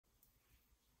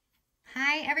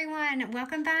Hi everyone,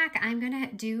 welcome back. I'm gonna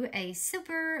do a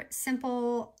super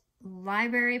simple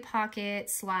library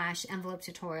pocket / envelope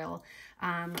tutorial.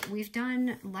 We've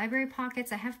done library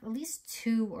pockets. I have at least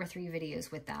 2 or 3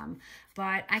 videos with them,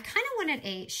 but I kind of wanted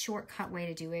a shortcut way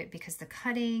to do it because the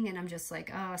cutting, and I'm just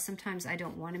like, oh, sometimes I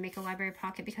don't want to make a library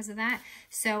pocket because of that.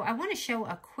 So I want to show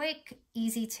a quick,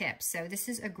 easy tip. So this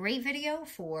is a great video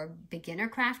for beginner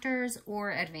crafters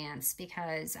or advanced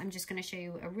because I'm just going to show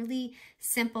you a really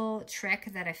simple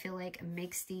trick that I feel like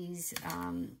makes these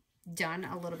done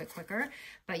a little bit quicker,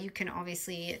 but you can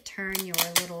obviously turn your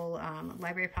little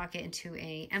library pocket into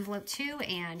a envelope too,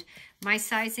 and my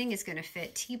sizing is going to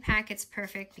fit tea packets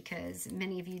perfect because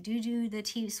many of you do the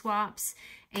tea swaps,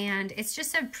 and it's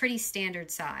just a pretty standard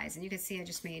size. And you can see I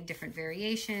just made different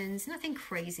variations, nothing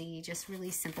crazy, just really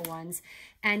simple ones.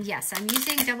 And yes, I'm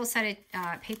using double-sided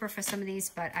paper for some of these,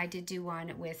 but I did do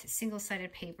one with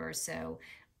single-sided paper, so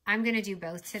I'm going to do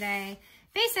both today.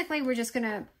 Basically, we're just going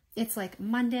to, it's like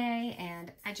Monday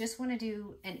and I just want to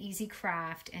do an easy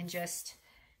craft and just,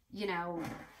 you know,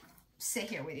 sit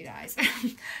here with you guys.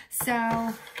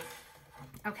 So,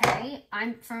 okay,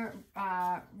 I'm for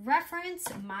reference,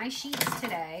 my sheets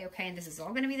today, okay, and this is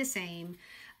all going to be the same,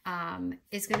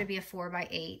 is going to be a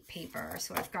 4x8 paper.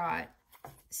 So I've got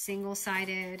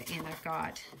single-sided and I've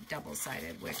got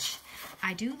double-sided, which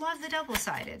I do love the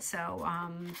double-sided. So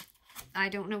I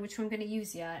don't know which one I'm going to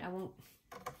use yet. I won't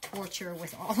torture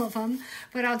with all of them,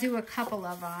 but I'll do a couple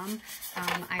of them.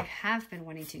 I have been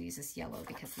wanting to use this yellow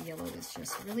because the yellow is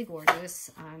just really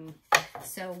gorgeous.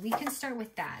 So we can start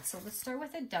with that. So let's start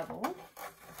with a double.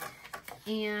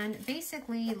 And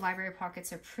basically library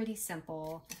pockets are pretty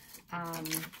simple.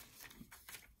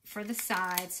 For the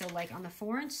side, so like on the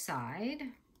 4-inch side,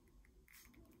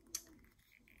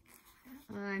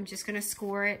 I'm just going to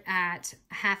score it at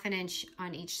 1/2 inch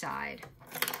on each side.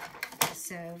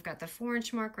 So I've got the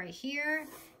 4-inch mark right here,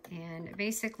 and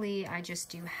basically I just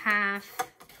do half,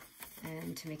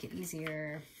 and to make it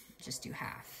easier, just do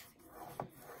half.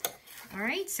 All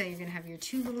right, so you're gonna have your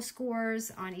 2 little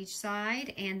scores on each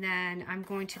side, and then I'm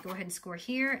going to go ahead and score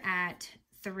here at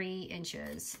 3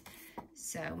 inches.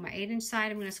 So my 8-inch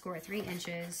side, I'm gonna score at 3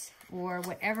 inches, or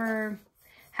whatever,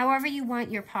 however you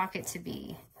want your pocket to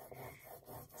be.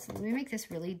 So let me make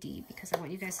this really deep because I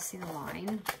want you guys to see the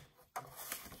line.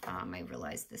 I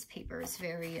realize this paper is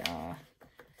very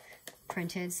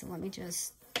printed, so let me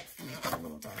just make it a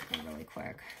little darker really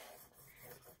quick.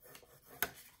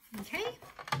 Okay.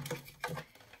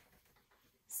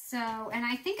 So, and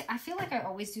I feel like I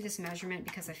always do this measurement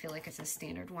because I feel like it's a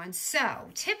standard one. So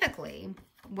typically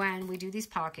when we do these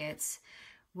pockets,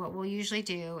 what we'll usually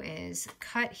do is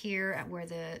cut here at where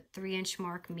the 3-inch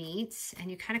mark meets, and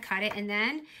you kind of cut it, and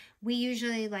then we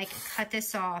usually like cut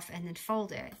this off and then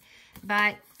fold it.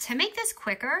 But to make this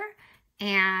quicker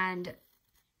and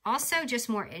also just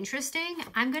more interesting,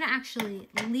 I'm going to actually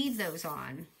leave those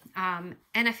on. And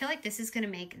I feel like this is going to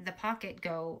make the pocket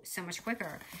go so much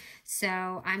quicker.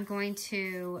 So I'm going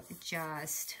to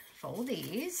just fold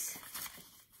these.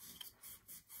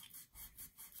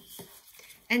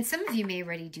 And some of you may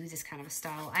already do this kind of a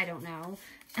style, I don't know.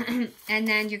 And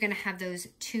then you're going to have those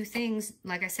 2 things,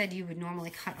 like I said, you would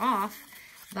normally cut off.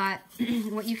 But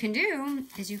what you can do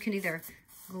is you can either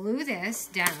glue this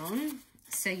down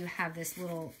so you have this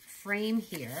little frame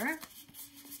here,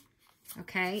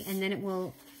 okay? And then it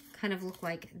will kind of look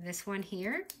like this one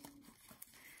here,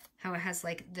 how it has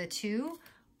like the 2.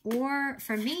 Or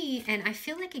for me, and I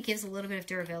feel like it gives a little bit of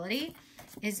durability,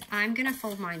 is I'm gonna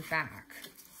fold mine back,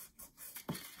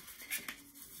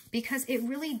 because it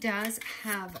really does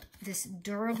have this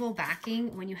durable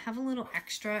backing when you have a little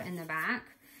extra in the back.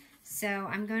 So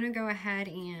I'm going to go ahead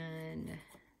and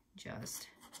just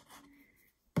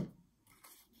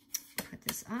put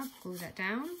this up, glue that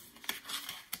down.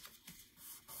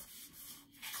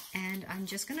 And I'm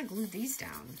just going to glue these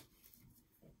down.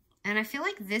 And I feel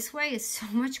like this way is so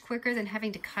much quicker than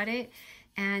having to cut it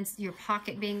and your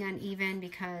pocket being uneven,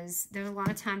 because there's a lot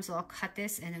of times I'll cut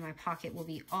this and then my pocket will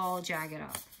be all jagged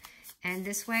up. And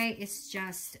this way it's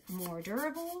just more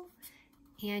durable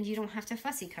and you don't have to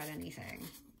fussy cut anything.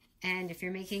 And if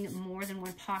you're making more than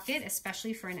one pocket,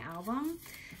 especially for an album,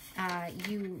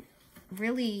 you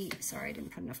really, sorry, I didn't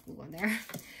put enough glue on there.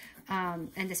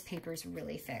 And this paper is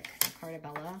really thick,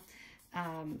 Carta.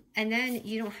 And then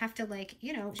you don't have to, like,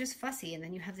 you know, just fussy, and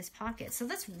then you have this pocket. So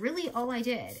that's really all I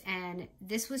did. And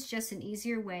this was just an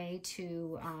easier way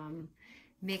to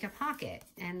make a pocket.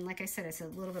 And like I said, it's a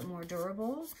little bit more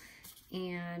durable,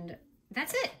 and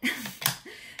that's it.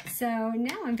 So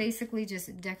now I'm basically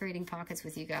just decorating pockets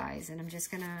with you guys, and I'm just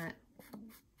gonna,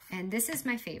 and this is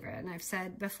my favorite, and I've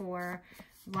said before,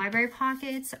 Library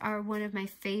pockets are one of my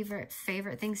favorite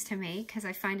things to make because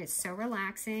I find it so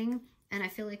relaxing, and I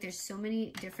feel like there's so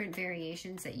many different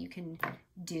variations that you can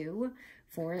do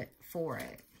for it.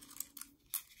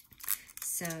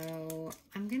 So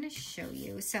I'm going to show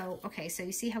you. So, okay, so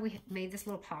you see how we made this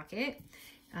little pocket.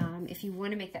 If you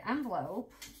want to make the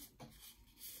envelope,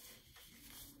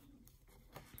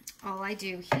 all I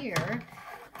do here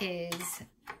is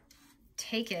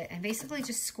take it and basically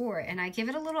just score it, and I give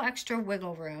it a little extra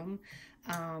wiggle room.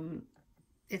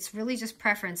 It's really just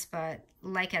preference, but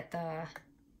like at the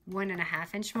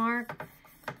 1.5 inch mark,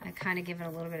 I kind of give it a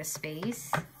little bit of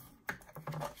space.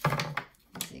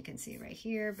 As you can see right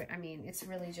here, but I mean, it's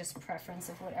really just preference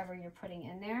of whatever you're putting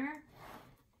in there.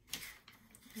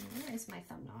 Where is my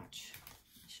thumb notch?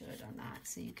 I should have done that.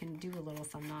 So you can do a little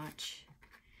thumb notch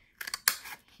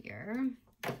here.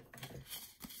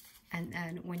 And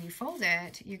then when you fold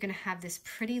it, you're going to have this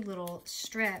pretty little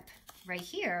strip right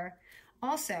here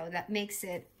also that makes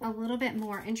it a little bit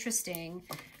more interesting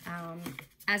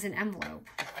as an envelope.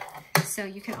 So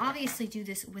you can obviously do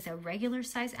this with a regular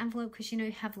size envelope because you know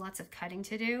you have lots of cutting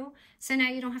to do. So now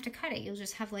you don't have to cut it. You'll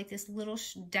just have like this little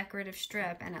decorative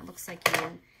strip, and it looks like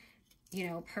you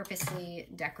know, purposely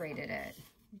decorated it.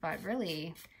 But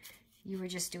really, you were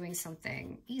just doing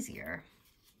something easier.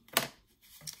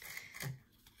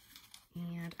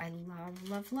 And I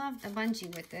love the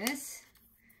bungee with this.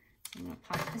 I'm going to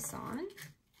pop this on.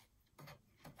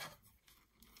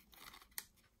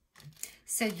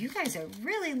 So you guys are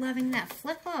really loving that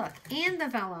flip look and the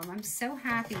vellum. I'm so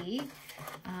happy.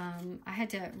 I had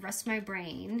to rest my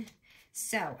brain.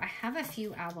 So I have a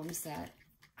few albums that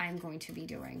I'm going to be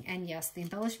doing. And yes, the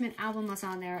embellishment album was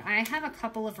on there. I have a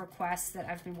couple of requests that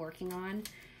I've been working on.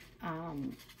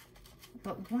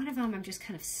 But one of them I'm just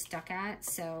kind of stuck at.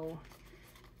 So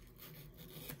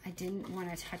I didn't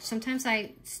want to touch. Sometimes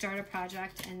I start a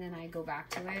project and then I go back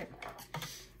to it.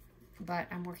 But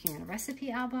I'm working on a recipe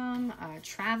album, a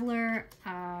traveler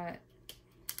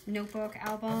notebook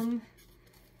album,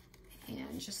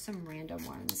 and just some random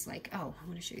ones. Like, oh, I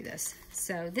want to show you this.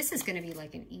 So this is going to be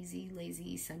like an easy,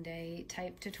 lazy Sunday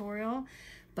type tutorial.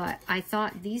 But I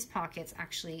thought these pockets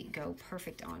actually go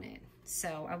perfect on it.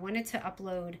 So I wanted to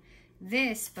upload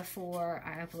this before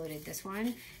I uploaded this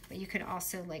one. But you could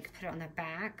also like put it on the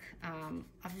back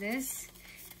of this.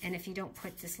 And if you don't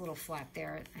put this little flap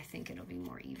there, I think it'll be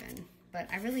more even. But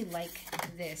I really like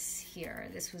this here.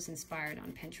 This was inspired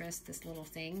on Pinterest, this little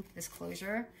thing, this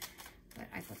closure. But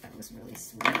I thought that was really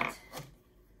sweet.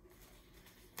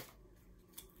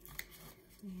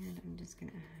 And I'm just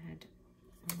gonna add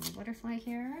a little butterfly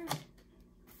here.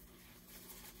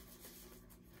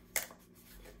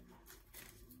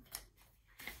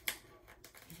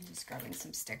 I'm just grabbing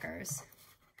some stickers.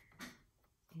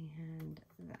 And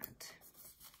that.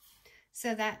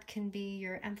 So that can be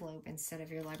your envelope instead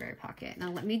of your library pocket.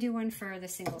 Now let me do one for the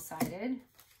single-sided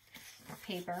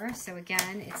paper. So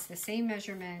again, it's the same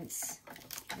measurements.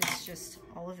 It's just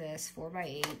all of this, 4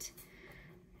 by 8.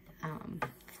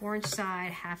 4-inch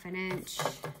side, 1/2 inch.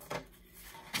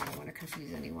 I don't want to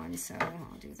confuse anyone, so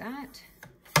I'll do that.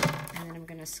 And then I'm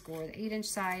going to score the 8-inch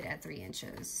side at 3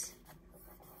 inches.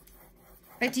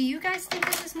 But do you guys think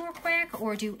this is more quick,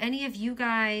 or do any of you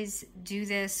guys do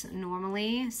this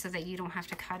normally so that you don't have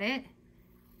to cut it?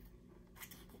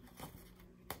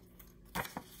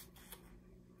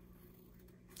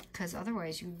 Because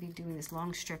otherwise you would be doing this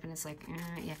long strip and it's like,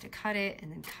 you have to cut it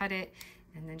and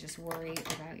then just worry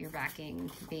about your backing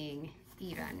being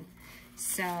even.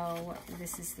 So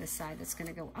this is the side that's going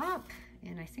to go up,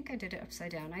 and I think I did it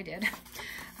upside down. I did.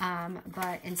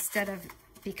 But instead of,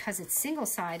 because it's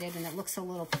single-sided and it looks a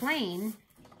little plain,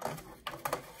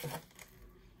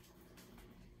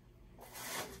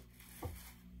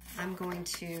 I'm going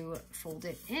to fold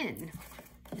it in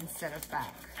instead of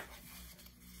back.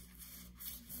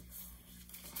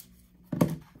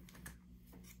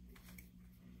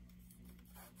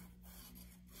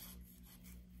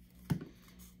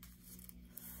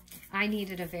 I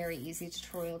needed a very easy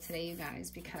tutorial today, you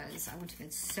guys, because I went to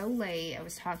bed so late. I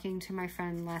was talking to my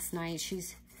friend last night.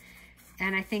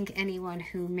 And I think anyone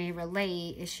who may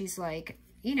relate is she's like,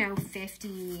 you know,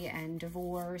 50 and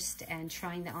divorced and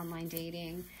trying the online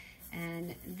dating.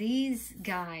 And these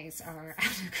guys are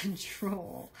out of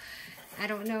control. I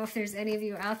don't know if there's any of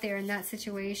you out there in that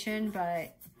situation,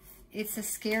 but it's a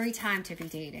scary time to be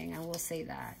dating. I will say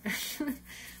that.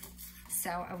 So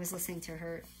I was listening to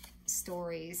her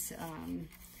stories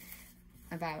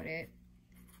about it,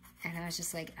 and I was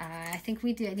just like, I think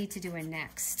we need to do a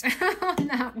next on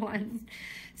that one.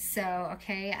 So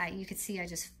okay, you could see I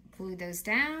just glued those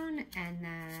down, and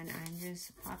then I'm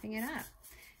just popping it up,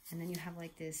 And then you have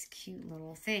like this cute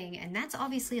little thing, and that's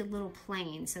obviously a little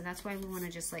plain, so that's why we want to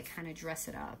just like kind of dress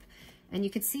it up. And you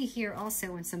can see here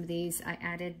also in some of these, I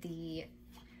added the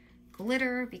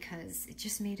glitter because it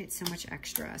just made it so much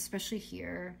extra, especially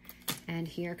here and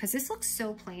here, because this looks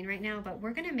so plain right now, but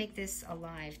we're gonna make this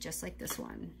alive just like this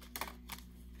one.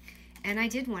 And I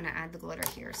did want to add the glitter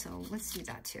here, so let's do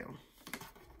that too.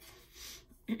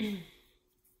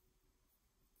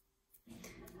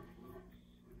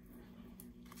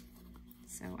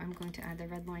 So I'm going to add the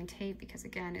red line tape because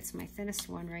again, it's my thinnest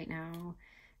one right now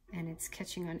and it's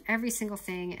catching on every single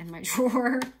thing in my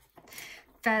drawer.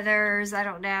 Feathers, I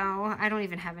don't know. I don't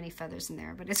even have any feathers in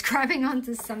there, but it's grabbing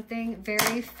onto something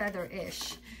very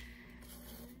feather-ish.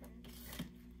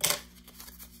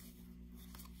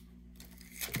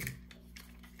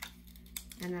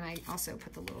 And then I also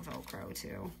put the little Velcro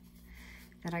too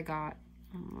that I got.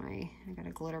 Oh my, I got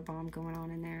a glitter bomb going on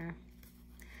in there.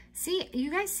 See, you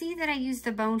guys see that I used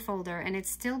the bone folder and it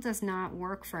still does not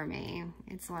work for me.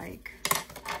 It's like,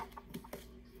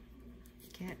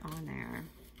 get on there.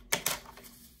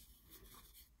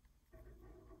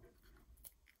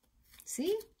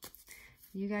 See?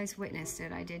 You guys witnessed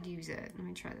it. I did use it. Let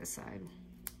me try this side.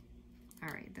 All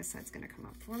right, this side's gonna come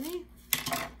up for me.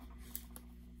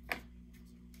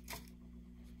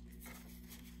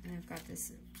 And I've got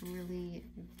this really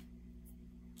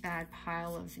bad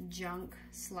pile of junk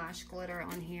slash glitter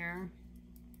on here.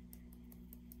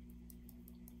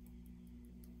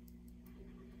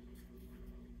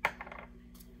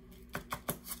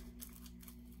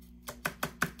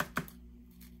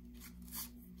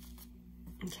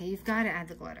 Okay, you've got to add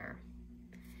the glitter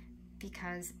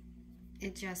because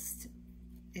it just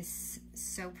is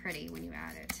so pretty when you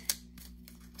add it.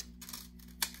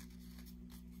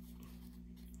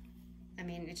 I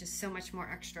mean, it's just so much more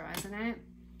extra, isn't it?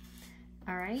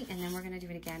 All right, and then we're gonna do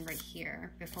it again right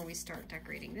here before we start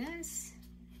decorating this.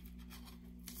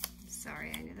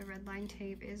 Sorry, I know the red line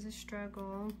tape is a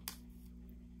struggle.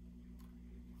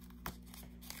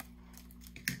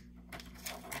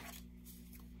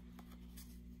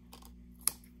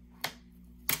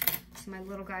 So my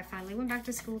little guy finally went back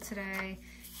to school today.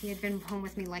 He had been home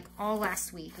with me like all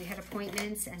last week. We had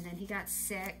appointments and then he got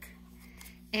sick.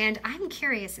 And I'm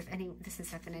curious if this has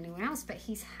happened to anyone else, but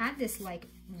he's had this like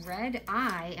red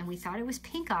eye and we thought it was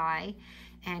pink eye,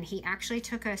 and he actually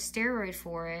took a steroid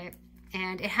for it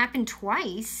and it happened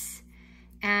twice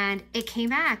and it came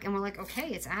back and we're like, okay,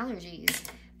 it's allergies.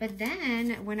 But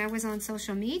then when I was on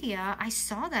social media, I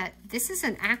saw that this is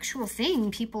an actual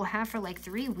thing people have for like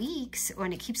 3 weeks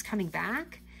and it keeps coming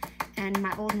back. And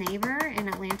my old neighbor in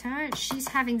Atlanta, she's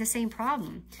having the same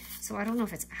problem. So I don't know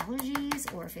if it's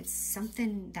allergies or if it's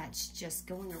something that's just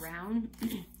going around.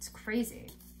 It's crazy.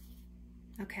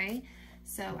 Okay,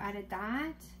 so added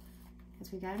that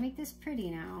because we got to make this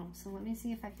pretty now. So let me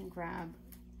see if I can grab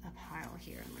a pile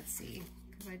here and let's see,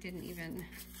 because I didn't even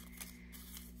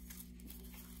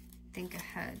think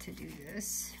ahead to do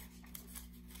this.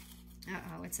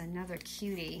 Uh-oh, it's another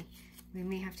cutie. We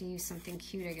may have to use something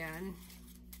cute again.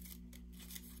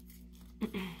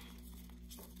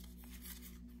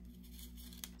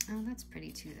 Oh, that's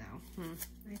pretty too, though.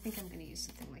 I think I'm going to use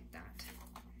something like that.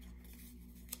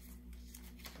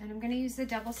 And I'm going to use the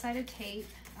double-sided tape,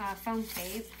 foam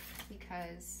tape,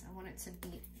 because I want it to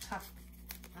be puff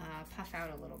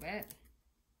out a little bit.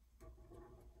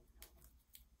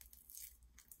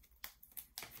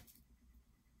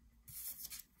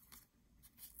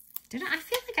 I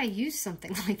feel like I used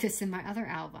something like this in my other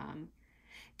album.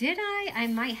 Did I? I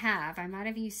might have. I might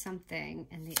have used something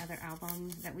in the other album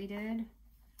that we did.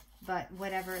 But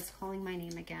whatever, it's calling my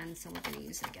name again, so we're going to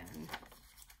use it again.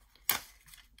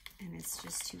 And it's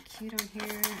just too cute on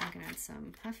here. I'm going to add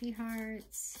some puffy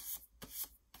hearts.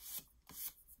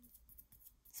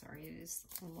 Sorry, it is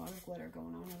a lot of glitter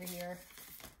going on over here.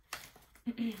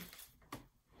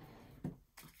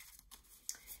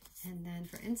 And then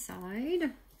for inside,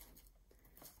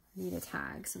 I need a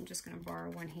tag, so I'm just going to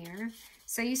borrow one here.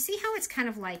 So you see how it's kind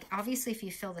of like, obviously if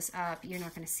you fill this up, you're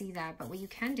not going to see that, but what you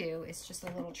can do is just a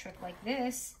little trick like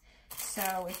this.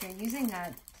 So if you're using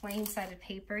that plain sided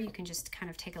paper, you can just kind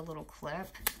of take a little clip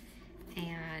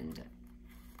and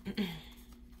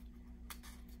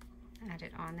add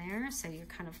it on there. So you're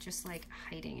kind of just like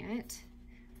hiding it,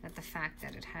 but the fact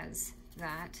that it has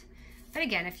that. But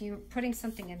again, if you're putting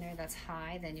something in there that's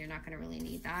high, then you're not going to really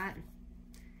need that.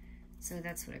 So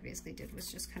that's what I basically did,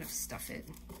 was just kind of stuff it.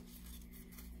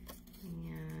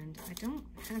 And I don't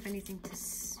have anything to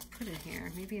put in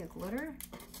here. Maybe a glitter?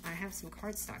 I have some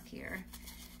cardstock here.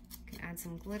 You can add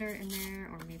some glitter in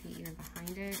there, or maybe even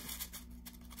behind it.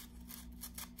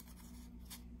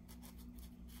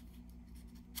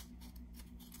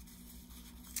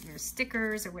 or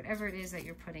stickers or whatever it is that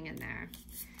you're putting in there.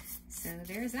 So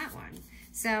there's that one.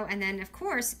 So, and then of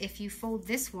course, if you fold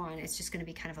this one, it's just gonna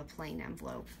be kind of a plain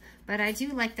envelope. But I do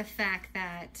like the fact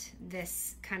that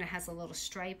this kind of has a little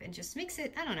stripe and just makes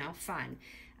it, I don't know, fun.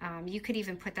 You could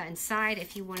even put that inside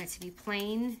if you want it to be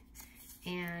plain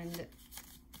and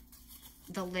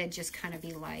the lid just kind of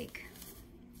be like,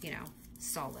 you know,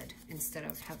 solid instead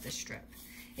of have the strip.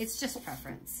 It's just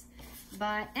preference.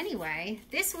 But anyway,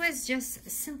 this was just a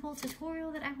simple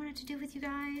tutorial that I wanted to do with you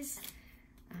guys.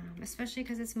 Especially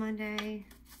because it's Monday.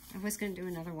 I was going to do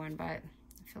another one, but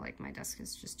I feel like my desk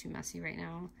is just too messy right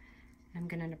now. I'm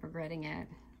going to end up regretting it,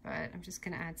 but I'm just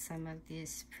going to add some of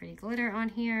this pretty glitter on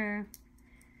here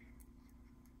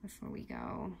before we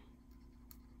go.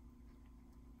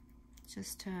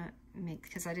 Just to make,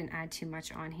 because I didn't add too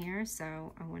much on here,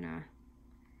 so I want to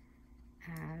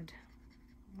add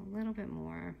a little bit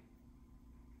more.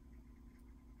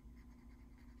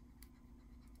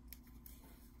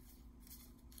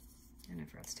 And I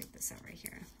forgot to take this out right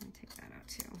here. Let me take that out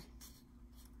too.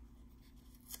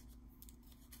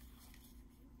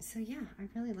 So yeah, I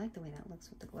really like the way that looks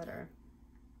with the glitter.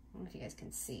 I don't know if you guys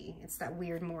can see. It's that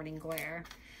weird morning glare.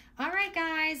 All right,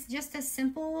 guys, just a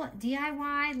simple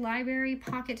DIY library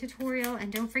pocket tutorial.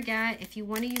 And don't forget, if you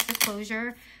want to use the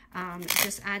closure,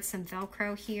 just add some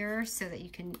Velcro here so that you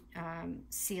can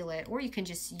seal it, or you can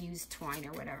just use twine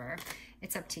or whatever.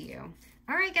 It's up to you.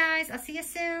 All right, guys, I'll see you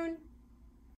soon.